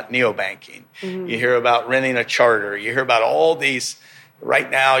hear about neobanking. You hear about renting a charter. You hear about all these.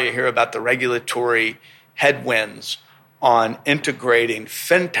 Right now, you hear about the regulatory headwinds on integrating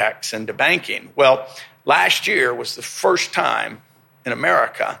fintechs into banking. Well, last year was the first time in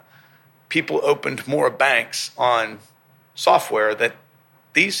America people opened more banks on software that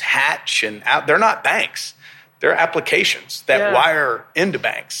these hatch and out. They're not banks. They're applications that wire into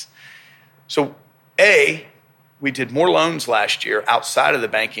banks. So, we did more loans last year outside of the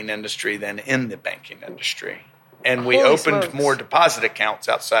banking industry than in the banking industry. And we opened more deposit accounts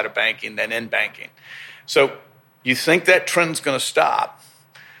outside of banking than in banking. So you think that trend's going to stop.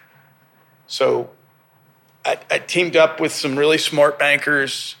 So I teamed up with some really smart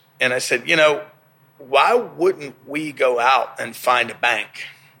bankers, and I said, why wouldn't we go out and find a bank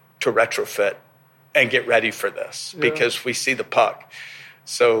to retrofit and get ready for this? Because we see the puck.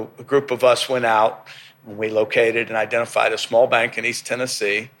 So a group of us went out, and we located and identified a small bank in East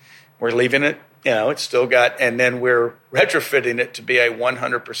Tennessee. We're leaving it. It's still got, and then we're retrofitting it to be a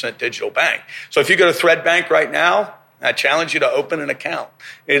 100% digital bank. So if you go to Thread Bank right now, I challenge you to open an account.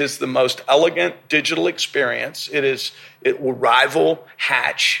 It is the most elegant digital experience. It will rival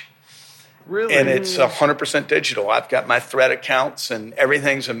Hatch. Really? And it's 100% digital. I've got my Thread accounts, and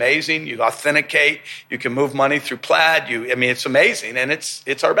everything's amazing. You authenticate. You can move money through Plaid. It's amazing, and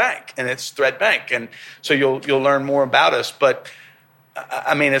it's our bank, and it's Thread Bank, and so you'll learn more about us. But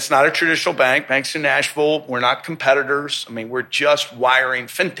it's not a traditional bank. Banks in Nashville, we're not competitors. We're just wiring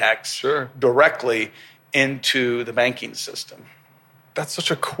fintechs directly into the banking system. That's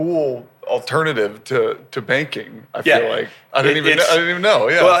such a cool alternative to banking. I feel like I didn't even know.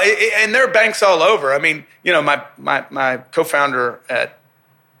 Yeah. Well, and there are banks all over. My co-founder at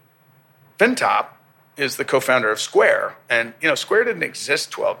FinTop is the co-founder of Square, and Square didn't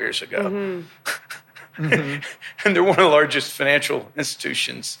exist 12 years ago. And they're one of the largest financial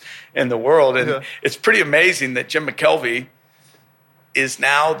institutions in the world. And it's pretty amazing that Jim McKelvey is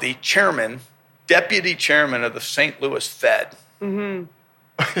now the deputy chairman of the St. Louis Fed. And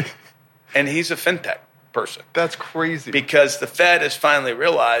he's a fintech person. That's crazy. Because the Fed is finally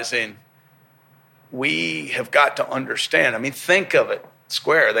realizing we have got to understand. Think of it.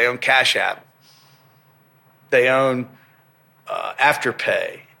 Square, they own Cash App. They own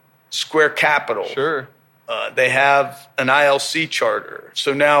Afterpay. Square Capital. Sure. They have an ILC charter.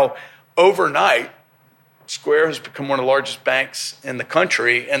 So now, overnight, Square has become one of the largest banks in the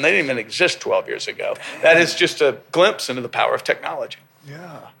country, and they didn't even exist 12 years ago. That is just a glimpse into the power of technology.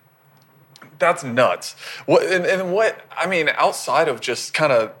 Yeah. That's nuts. Outside of just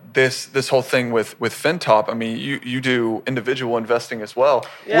kind of this whole thing with FinTop, you do individual investing as well.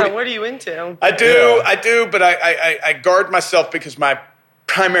 Yeah, what are you into? I do, but I guard myself because my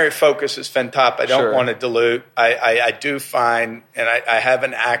primary focus is FinTop. I don't want to dilute. I do find, and I have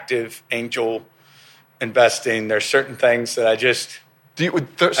an active angel investing. There's certain things that I just fall in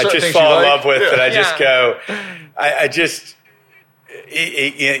love with that I just go, it's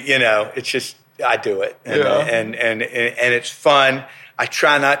just, I do it. And it's fun. I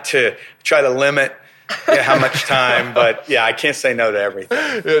try to limit how much time, but I can't say no to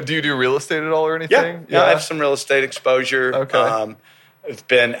everything. Yeah, do you do real estate at all or anything? Yeah, I have some real estate exposure. Okay. I've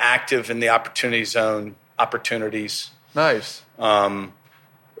been active in the opportunity zone opportunities. Nice.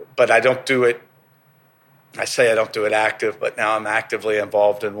 But I don't do it. I say I don't do it active, but now I'm actively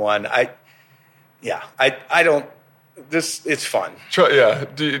involved in one. I don't. It's fun.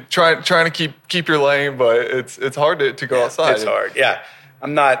 Trying to keep your lane, but it's hard to go outside. It's hard. Yeah,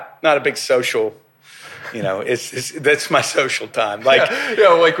 I'm not a big social. That's my social time. Like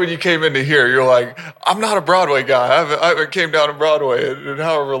like when you came into here, you're like, I'm not a Broadway guy. I haven't came down to Broadway in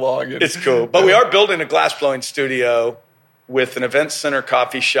however long. It's cool, but we are building a glass blowing studio with an event center,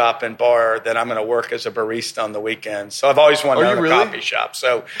 coffee shop, and bar that I'm going to work as a barista on the weekends. So I've always wanted to own a coffee shop.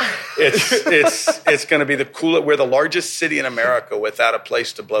 So it's going to be the coolest. We're the largest city in America without a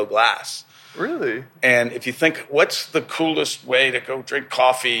place to blow glass. Really? And if you think, what's the coolest way to go drink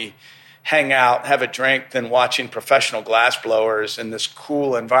coffee, hang out, have a drink than watching professional glass blowers in this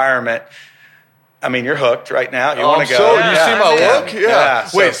cool environment? I mean, you're hooked right now. You want to go? So you see my look? Yeah.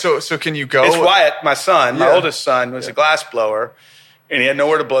 Wait, so can you go? It's Wyatt, my son, my oldest son, was a glass blower, and he had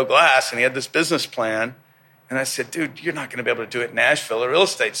nowhere to blow glass, and he had this business plan. And I said, dude, you're not going to be able to do it in Nashville. The real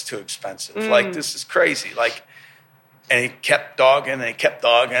estate's too expensive. Like, this is crazy. Like, and he kept dogging,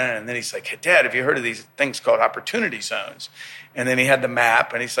 and then he's like, hey, Dad, have you heard of these things called opportunity zones? And then he had the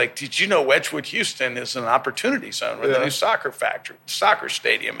map, and he's like, did you know Wedgwood, Houston is an opportunity zone where the new soccer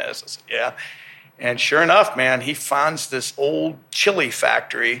stadium is? I said, yeah. And sure enough, man, he finds this old chili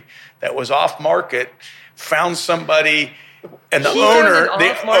factory that was off market, found somebody, and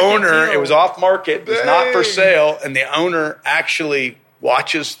it was off market, it was not for sale, and the owner actually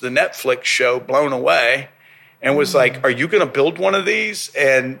watches the Netflix show Blown Away and was like, are you going to build one of these?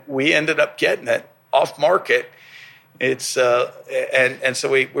 And we ended up getting it off market. It's and so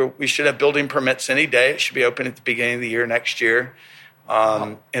we should have building permits any day. It should be open at the beginning of the year next year.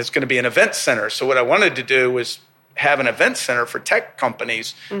 And it's going to be an event center. So what I wanted to do was have an event center for tech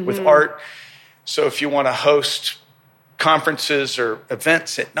companies with art. So if you want to host conferences or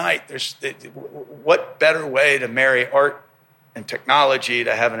events at night, what better way to marry art and technology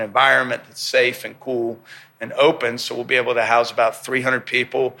to have an environment that's safe and cool and open? So we'll be able to house about 300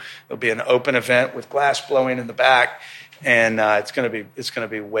 people. There'll be an open event with glass blowing in the back. And it's going to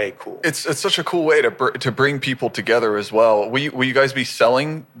be way cool. It's such a cool way to bring people together as well. Will you guys be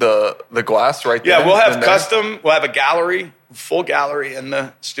selling the glass right there? Yeah, we'll have custom. We'll have a gallery, full gallery in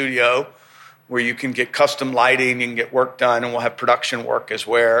the studio, where you can get custom lighting, you can get work done, and we'll have production work as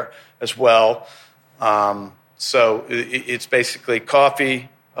well. So it's basically coffee,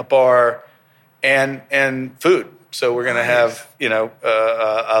 a bar, and food. So we're going to have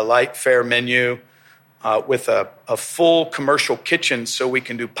a light fare menu. With a full commercial kitchen, so we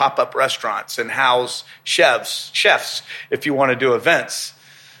can do pop-up restaurants and house chefs if you want to do events.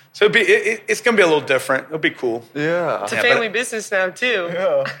 So it's going to be a little different. It'll be cool. Yeah. It's a family business now, too.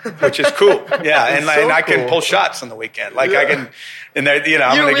 Yeah. Which is cool. Yeah, and I can pull shots on the weekend. Like I can, and I'm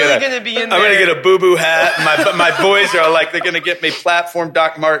going to get a boo-boo hat. And my boys are like, they're going to get me platform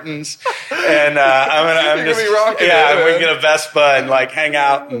Doc Martens, and I'm just be rocking it. I'm going to get a Vespa and like hang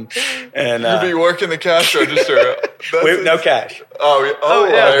out and you'll be working the cash register. No cash.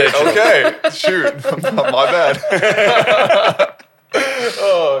 Okay. Shoot, my bad.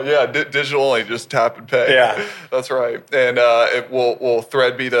 Oh yeah, digital only, just tap and pay. Yeah, that's right. And will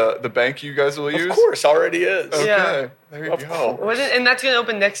Thread be the bank you guys will use? Of course, already is. Okay, yeah. There you go. And that's going to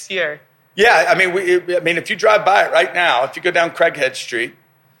open next year. Yeah, I mean, if you drive by it right now, if you go down Craighead Street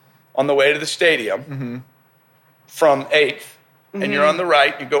on the way to the stadium from 8th, and you're on the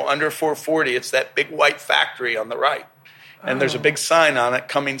right, you go under 440. It's that big white factory on the right, and there's a big sign on it,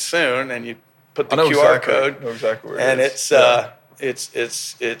 coming soon, and you put the QR code. I know exactly where it and is.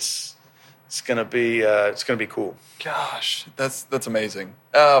 It's gonna be cool. Gosh, that's amazing.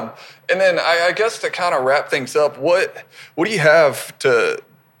 And then I guess to kind of wrap things up, what do you have to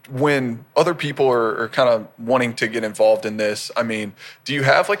when other people are kind of wanting to get involved in this? I mean, do you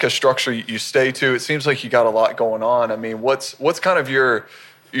have like a structure you stay to? It seems like you got a lot going on. I mean, what's kind of your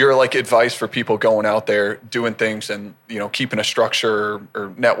like advice for people going out there doing things and, keeping a structure or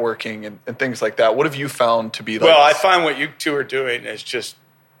networking and things like that? What have you found to be like? Well, I find what you two are doing is just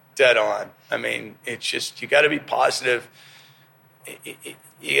dead on. I mean, it's just, you got to be positive.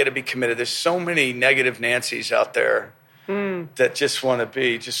 You got to be committed. There's so many negative Nancys out there that just want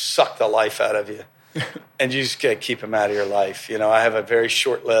to just suck the life out of you. And you just got to keep them out of your life. I have a very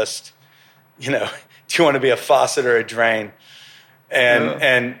short list. Do you want to be a faucet or a drain?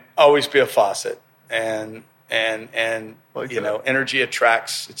 And always be a faucet. And and Like you know, energy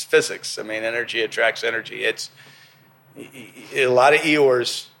attracts. It's physics. I mean, energy attracts energy. It's a lot of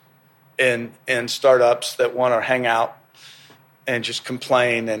Eeyores in startups that want to hang out and just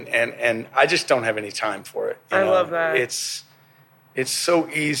complain, and I just don't have any time for it. I love that. It's so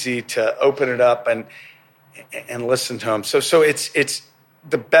easy to open it up and listen to them. So it's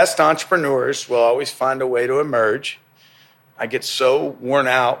the best entrepreneurs will always find a way to emerge. I get so worn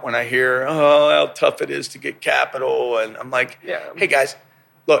out when I hear, oh, how tough it is to get capital. And I'm like, hey, guys,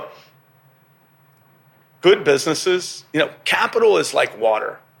 look, good businesses, you know, capital is like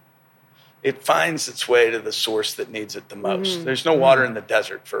water. It finds its way to the source that needs it the most. Mm-hmm. There's no water in the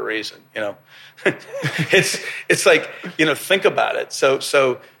desert for a reason, you know. It's like, you know, think about it.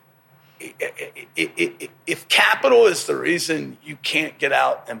 So if capital is the reason you can't get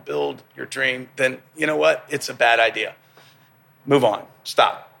out and build your dream, then you know what? It's a bad idea. Move on.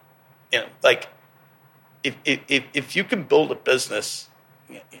 Stop. You know, like if you can build a business,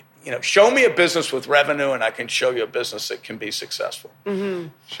 you know, show me a business with revenue, and I can show you a business that can be successful. Mm-hmm.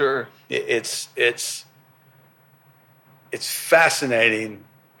 Sure. It's fascinating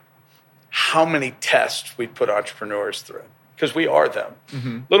how many tests we put entrepreneurs through, because we are them.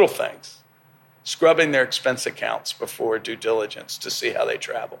 Mm-hmm. Little things, scrubbing their expense accounts before due diligence to see how they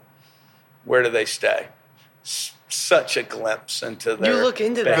travel. Where do they stay? Such a glimpse into their. You look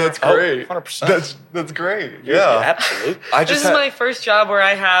into that. That's great. 100%. That's great. Yeah, absolutely. This is my first job where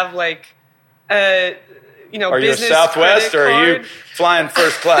I have like, you know, are you a Southwest or are you flying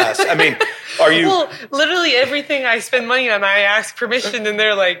first class? I mean, are you? Well, literally everything I spend money on, I ask permission, and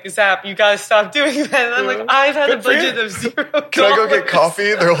they're like, "Zap, you gotta stop doing that." And I'm like, "I've had a budget of $0. Can I go get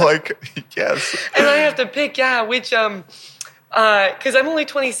coffee?" They're like, "Yes." And I have to pick, which because I'm only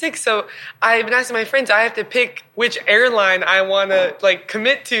 26, so I've been asking my friends. I have to pick which airline I want to like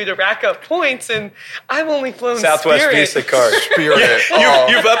commit to rack up points, and I've only flown Southwest Spirit. Visa card. Spirit.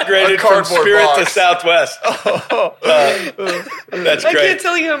 You've upgraded from Spirit to Southwest. That's great. I can't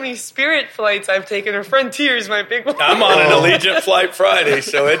tell you how many Spirit flights I've taken, or Frontier is my big one. I'm on an Allegiant Flight Friday,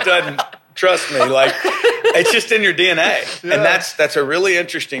 so it doesn't. Trust me, like it's just in your DNA, and that's a really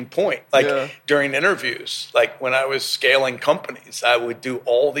interesting point. Like during interviews, like when I was scaling companies, I would do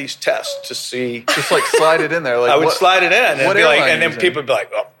all these tests to see, just like slide it in there. Like I would slide it in, and be like, and then using? people would be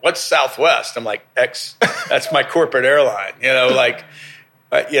like, "Oh, what's Southwest?" I'm like, "X, that's my corporate airline." You know, like,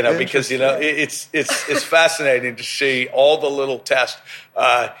 you know, because you know it's fascinating to see all the little tests.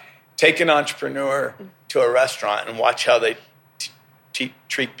 Take an entrepreneur to a restaurant and watch how they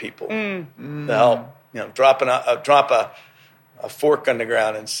treat people. They'll, you know, drop a fork on the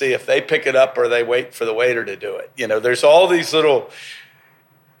ground and see if they pick it up or they wait for the waiter to do it. You know, there's all these little,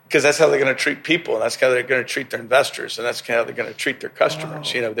 because that's how they're going to treat people, and that's how they're going to treat their investors, and that's how they're going to treat their customers.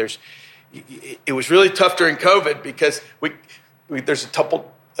 Wow. You know, it was really tough during COVID because there's a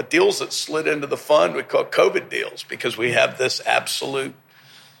couple of deals that slid into the fund we call COVID deals, because we have this absolute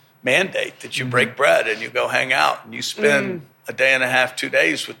mandate that you break bread and you go hang out and you spend a day and a half, 2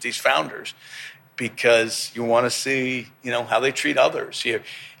 days with these founders, because you want to see, you know, how they treat others. You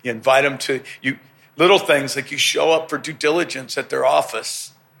invite them to little things like you show up for due diligence at their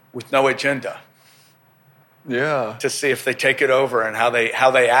office with no agenda. Yeah. To see if they take it over and how they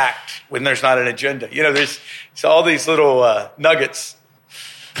act when there's not an agenda. You know, there's all these little nuggets.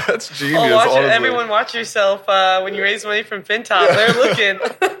 That's genius. Everyone watch yourself when you raise money from FinTop. They're looking.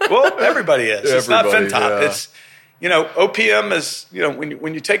 Well, everybody is. It's not FinTop. Yeah. It's, you know, OPM is, you know,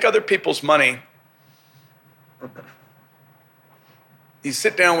 when you take other people's money, you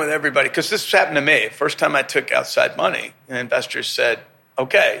sit down with everybody, because this happened to me. First time I took outside money, and investors said,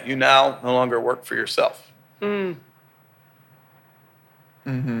 okay, you now no longer work for yourself. Mm.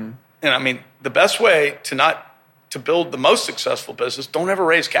 Mm-hmm. And I mean, the best way to build the most successful business, don't ever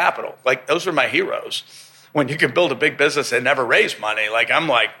raise capital. Like, those are my heroes. When you can build a big business and never raise money, like, I'm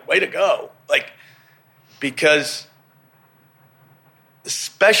like, way to go. Like, because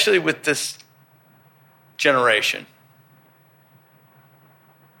especially with this generation,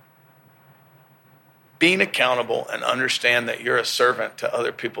 being accountable and understand that you're a servant to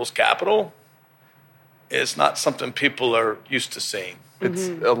other people's capital is not something people are used to seeing. It's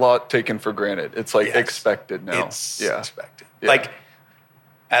a lot taken for granted. It's like expected now. It's expected. Yeah. Like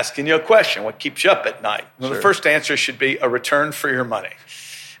asking you a question, what keeps you up at night? Well, the first answer should be a return for your money.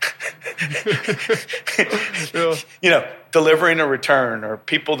 You know, delivering a return, or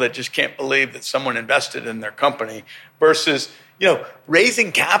people that just can't believe that someone invested in their company, versus, you know,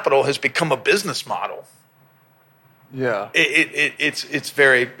 raising capital has become a business model. Yeah. It's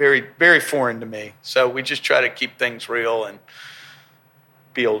very, very, very foreign to me. So we just try to keep things real, and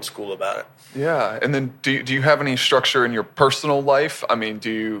be old school about it. Yeah. And then do you have any structure in your personal life? I mean,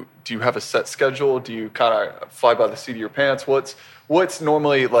 do you have a set schedule? Do you kind of fly by the seat of your pants? What's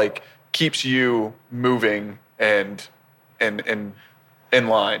normally like keeps you moving and in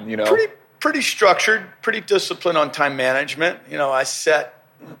line, you know? Pretty structured, pretty disciplined on time management. You know, I set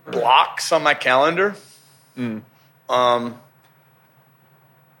blocks on my calendar.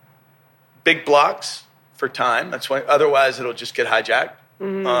 Big blocks for time. That's why, otherwise it'll just get hijacked.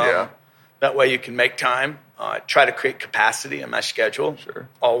 That way you can make time. Try to create capacity in my schedule. Sure.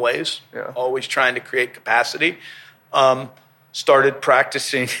 Always. Yeah. Always trying to create capacity. Started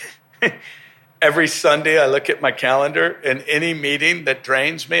practicing every Sunday. I look at my calendar, and any meeting that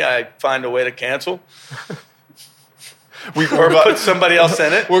drains me, I find a way to cancel. Or put somebody else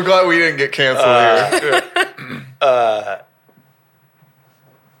in it. We're glad we didn't get canceled here.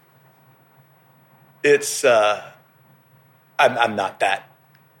 It's I'm not that,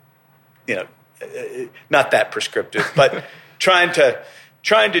 not that prescriptive, but trying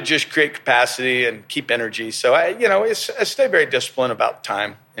to just create capacity and keep energy. So I stay very disciplined about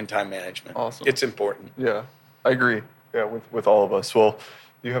time and time management. Awesome. It's important. Yeah, I agree. Yeah, with all of us. Well,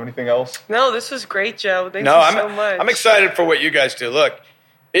 do you have anything else? No, this was great, Joe. Thank you so much. I'm excited for what you guys do. Look,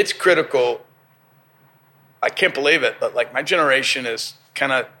 it's critical. I can't believe it, but like my generation is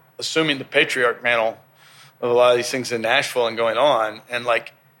kind of assuming the patriarch mantle of a lot of these things in Nashville and going on. And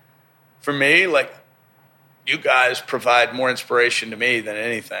like, for me, like, you guys provide more inspiration to me than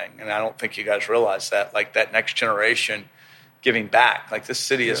anything. And I don't think you guys realize that, like that next generation giving back. Like this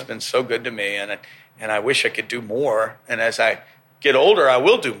city has been so good to me, and I wish I could do more. And as I get older, I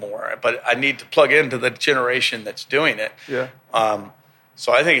will do more, but I need to plug into the generation that's doing it. Yeah.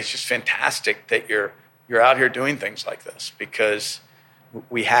 So I think it's just fantastic that you're out here doing things like this, because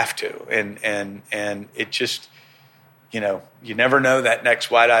we have to. And it just, you never know that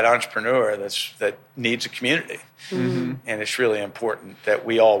next wide-eyed entrepreneur that needs a community. Mm-hmm. And it's really important that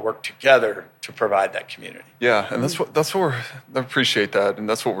we all work together to provide that community. Yeah, and that's what I appreciate that, and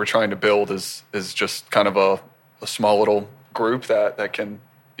that's what we're trying to build is just kind of a small little group that can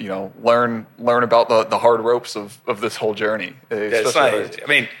learn about the hard ropes of this whole journey. It's not easy. I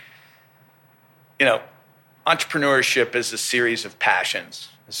mean, entrepreneurship is a series of passions.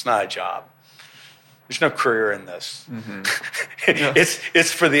 It's not a job. There's no career in this. Mm-hmm. Yeah.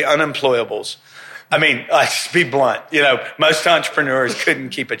 It's for the unemployables. I mean, let's be blunt. Most entrepreneurs couldn't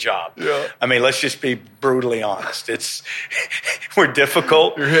keep a job. Yeah. I mean, let's just be brutally honest. We're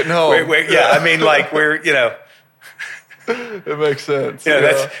difficult. You're hitting home. I mean, like we're. It makes sense.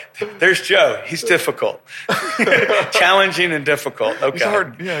 There's Joe. He's difficult, challenging and difficult. Okay. He's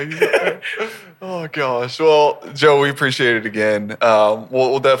hard. Yeah. Oh gosh. Well, Joe, we appreciate it again.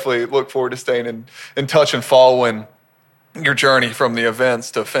 We'll definitely look forward to staying in touch and following your journey from the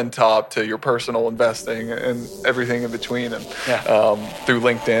events to FinTop to your personal investing and everything in between, and through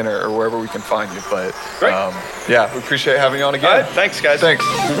LinkedIn or wherever we can find you. But great. We appreciate having you on again. All right. Thanks, guys. Thanks.